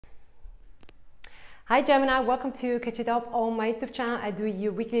Hi Gemini, welcome to Catchit-up on my YouTube channel. I do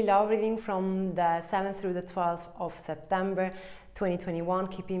your weekly love reading from the 7th through the 12th of September 2021.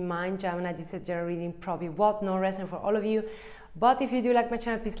 Keep in mind, Gemini, this is a general reading, probably what not resonant for all of you. But if you do like my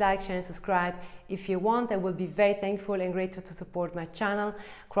channel, please like, share and subscribe. If you want, I will be very thankful and grateful to support my channel.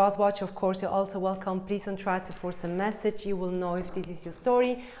 Cross-watch, of course, you're also welcome. Please don't try to force a message. You will know if this is your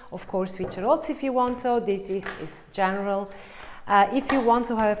story. Of course, feature also if you want so. This is general. If you want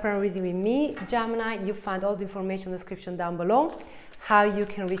to have a personal reading with me, Gemini, you find all the information in the description down below, how you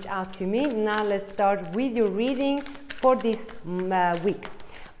can reach out to me. Now let's start with your reading for this week.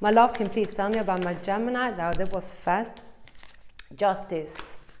 My love team, please tell me about my Gemini. Now that was fast.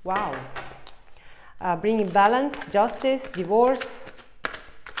 Justice. Wow. Bringing balance, justice, divorce,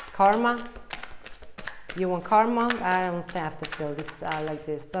 karma. You want karma? I don't have to feel this like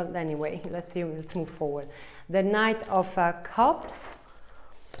this, but anyway, let's see. Let's move forward. The Knight of Cups.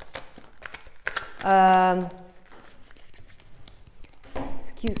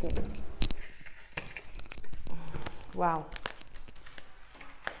 Excuse me. Wow.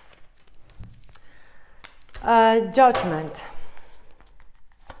 Judgment.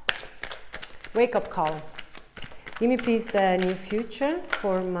 Wake up call. Give me please the new future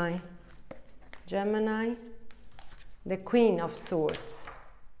for my Gemini. The Queen of Swords.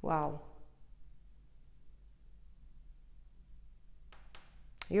 Wow.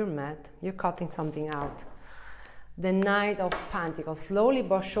 You're mad. You're cutting something out. The Knight of Pentacles. Slowly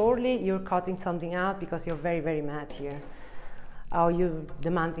but surely you're cutting something out because you're very, very mad here. Oh, you're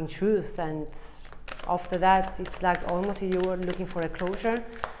demanding truth, and after that it's like almost you were looking for a closure.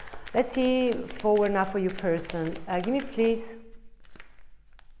 Let's see forward now for your person. Give me please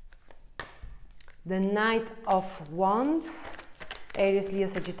the Knight of Wands. Aries, Leo,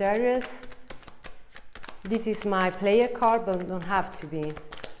 Sagittarius. This is my player card, but don't have to be.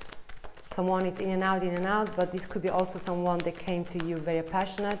 Someone is in and out, but this could be also someone that came to you very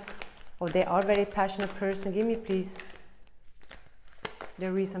passionate, or they are very passionate person. Give me please the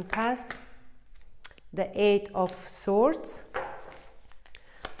recent past. The Eight of Swords.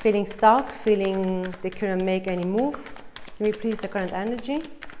 Feeling stuck, feeling they couldn't make any move. Give me please the current energy.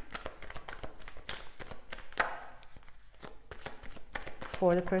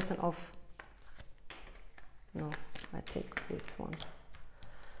 For the person of, no, I take this one.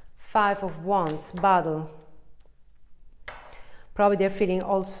 Five of Wands, battle. Probably they're feeling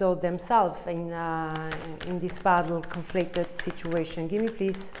also themselves in this battle, conflicted situation. Give me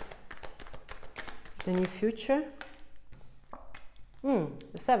please the new future. The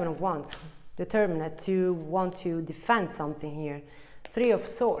Seven of Wands, determined to want to defend something here. Three of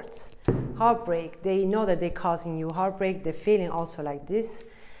Swords, heartbreak. They know that they're causing you heartbreak. They're feeling also like this.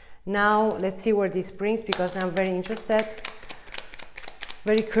 Now let's see where this brings, because I'm very interested.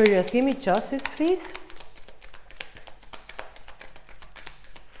 Very curious. Give me justice, please.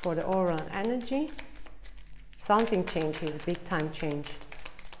 For the aura energy. Something changes, big time change.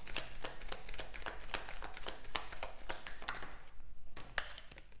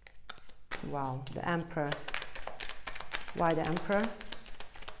 Wow, the Emperor. Why the Emperor?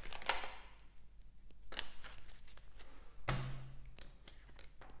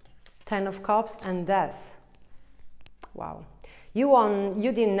 Ten of Cups and Death. Wow.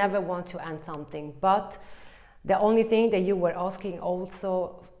 You didn't never want to end something, but the only thing that you were asking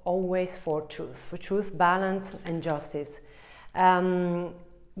also always for truth, balance and justice.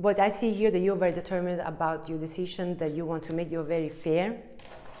 What I see here, that you're very determined about your decision that you want to make. You're very fair.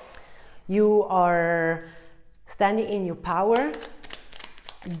 You are standing in your power,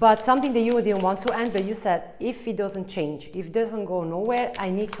 but something that you didn't want to end, but you said, if it doesn't change, if it doesn't go nowhere, I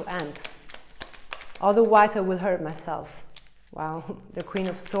need to end. Otherwise, I will hurt myself. Wow, the Queen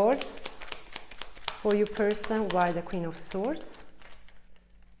of Swords for your person. Why the Queen of Swords?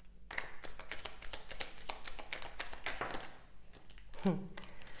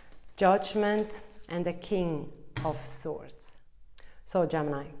 Judgment and the King of Swords. So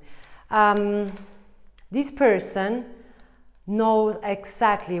Gemini, this person knows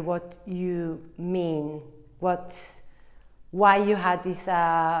exactly what you mean, why you had this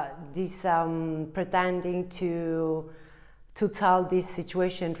pretending to tell this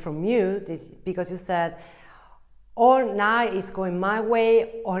situation from you, because you said, or now it's going my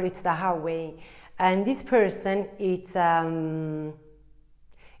way or it's the highway. And this person, it's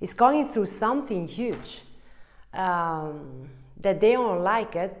going through something huge, that they don't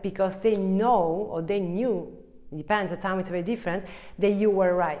like it, because they know, or they knew, depends, the time is very different, that you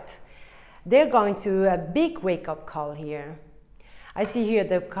were right. They're going to a big wake-up call here. I see here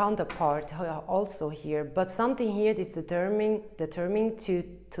the counterpart also here, but something here is determined to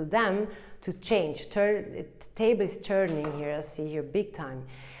to them to change. The table is turning here, I see here, big time.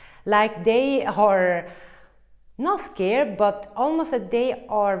 Like they are not scared, but almost that they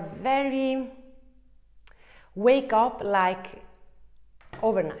are very wake up like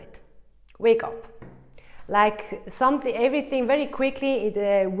overnight. Wake up. Like something, everything very quickly,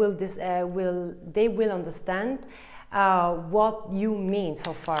 they will understand what you mean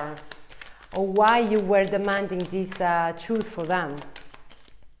so far, or why you were demanding this truth for them.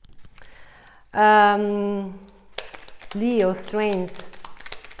 Leo, strength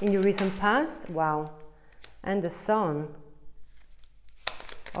in your recent past, wow, and the sun.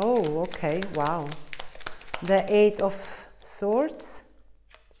 Oh, okay, wow. The 8 of Swords,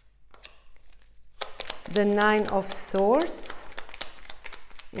 the 9 of Swords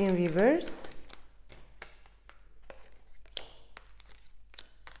in reverse.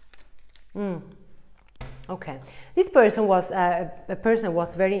 Okay, this person was a person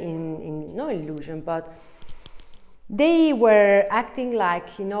was very in no illusion, but they were acting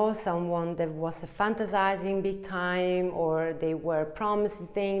like, you know, someone that was fantasizing big time, or they were promising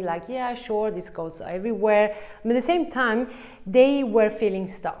things like, yeah, sure, this goes everywhere. But at the same time, they were feeling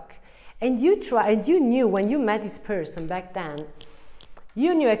stuck. And you knew when you met this person back then,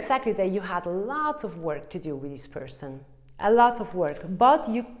 you knew exactly that you had lots of work to do with this person. A lot of work, but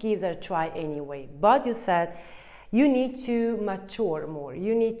you give it a try anyway. But you said you need to mature more.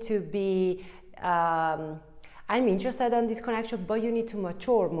 You need to be, I'm interested in this connection, but you need to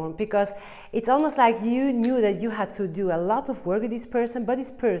mature more, because it's almost like you knew that you had to do a lot of work with this person, but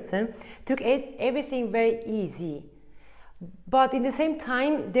this person took everything very easy. But in the same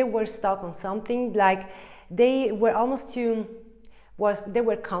time, they were stuck on something, like they were almost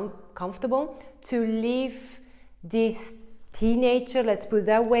comfortable to leave this teenager, let's put it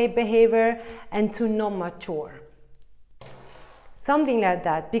that way, behavior, and to not mature. Something like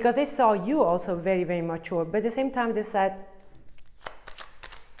that, because they saw you also very, very mature, but at the same time they said,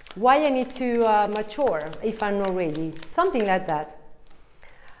 why I need to mature if I'm not ready? Something like that.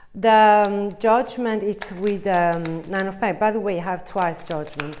 The judgment, it's with 9 of Pentacles. By the way, I have twice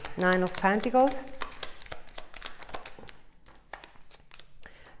judgment. 9 of Pentacles.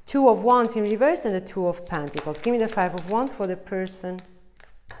 2 of Wands in reverse and the 2 of Pentacles. Give me the 5 of Wands for the person.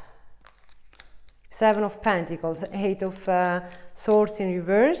 7 of Pentacles, 8 of Swords in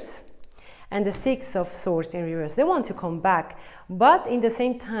reverse, and the 6 of Swords in reverse. They want to come back, but in the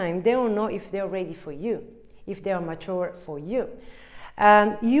same time, they don't know if they're ready for you, if they are mature for you.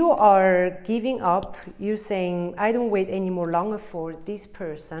 You are giving up. You're saying, I don't wait any more longer for this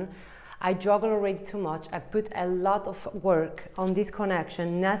person. I juggle already too much. I put a lot of work on this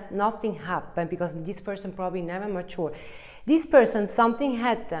connection. Nothing happened because this person probably never matured. This person, something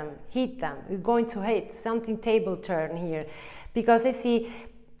hit them. You're going to hit something, table turn here, because I see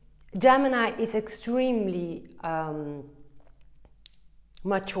Gemini is extremely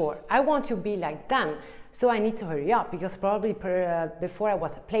mature. I want to be like them, so I need to hurry up, because probably before I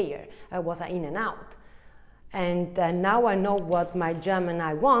was a player, I was in and out. And now I know what my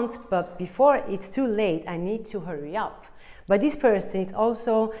Gemini wants, but before it's too late, I need to hurry up. But this person is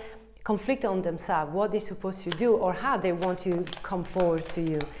also conflicted on themselves, what they're supposed to do or how they want to come forward to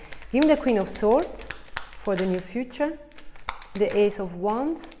you. Give me the Queen of Swords for the new future, the Ace of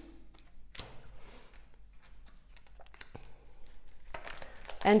Wands,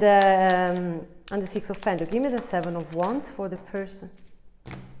 and the 6 of Pentacles. Give me the 7 of Wands for the person.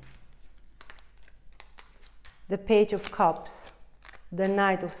 The Page of Cups, the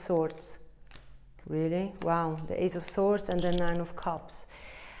Knight of Swords. Really? Wow. The Ace of Swords and the 9 of Cups.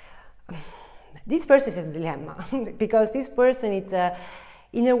 This person is a dilemma because this person is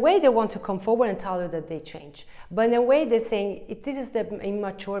in a way they want to come forward and tell you that they change, but in a way they're saying this is the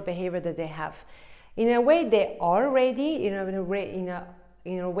immature behavior that they have. In a way they are ready, in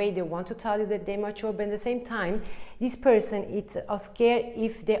a way they want to tell you that they're mature, but at the same time this person is scared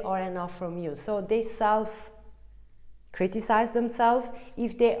if they are enough from you, so they criticize themselves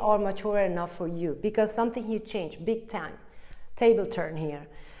if they are mature enough for you, because something here changed big time. Table turn here.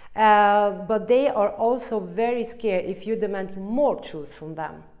 But they are also very scared if you demand more truth from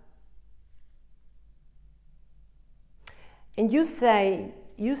them. And you saying,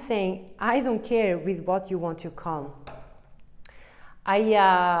 I don't care with what you want to come. I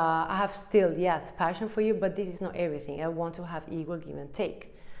have still, yes, passion for you, but this is not everything. I want to have equal give and take.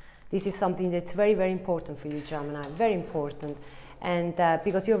 This is something that's very, very important for you, Gemini, very important. And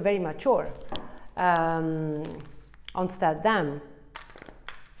because you're very mature. Instead, them.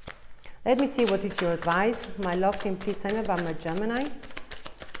 Let me see what is your advice. My love, can please tell me about my Gemini.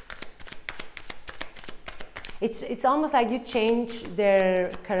 It's almost like you change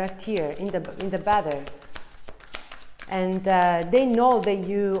their character in the better, and they know that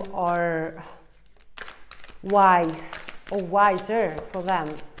you are wise or wiser for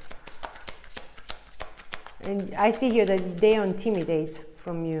them. And I see here that they intimidate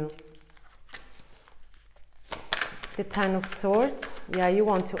from you. The Ten of Swords. Yeah, you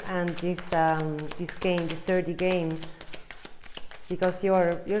want to end this this game, this dirty game, because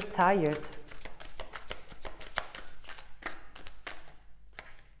you're tired.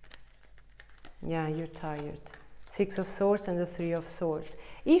 Yeah, you're tired. Six of Swords and the Three of Swords.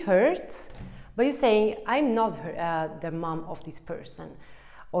 It hurts, but you're saying, I'm not the mom of this person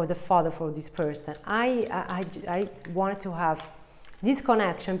or the father for this person. I wanted to have this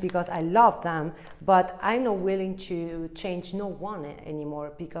connection because I love them, but I'm not willing to change no one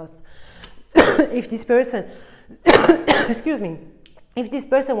anymore, because if this person, excuse me, if this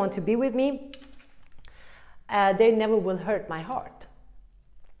person wants to be with me, they never will hurt my heart.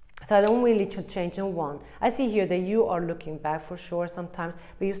 So I don't really change no one. I see here that you are looking back for sure sometimes,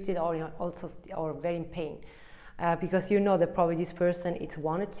 but you still are also very in pain. Because you know that probably this person it's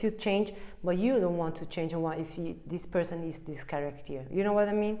wanted to change, but you don't want to change if this person is this character. You know what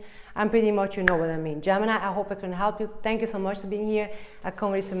I mean? And pretty much you know what I mean. Gemini, I hope I can help you. Thank you so much for being here. I'll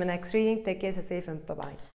come with you in my next reading. Take care, stay safe, and bye-bye.